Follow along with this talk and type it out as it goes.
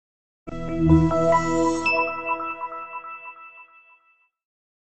The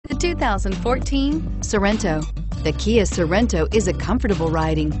 2014 Sorento. The Kia Sorento is a comfortable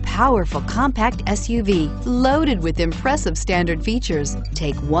riding, powerful compact SUV loaded with impressive standard features.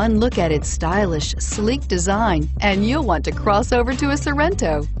 Take one look at its stylish, sleek design and you'll want to cross over to a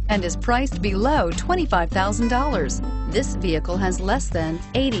Sorento, and is priced below $25,000. This vehicle has less than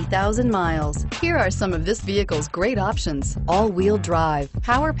 80,000 miles. Here are some of this vehicle's great options: all-wheel drive,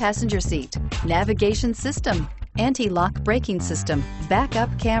 power passenger seat, navigation system, anti-lock braking system, backup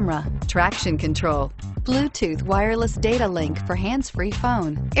camera, traction control, Bluetooth wireless data link for hands-free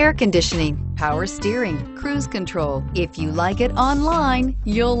phone, air conditioning, power steering, cruise control. If you like it online,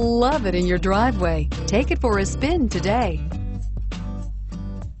 you'll love it in your driveway. Take it for a spin today.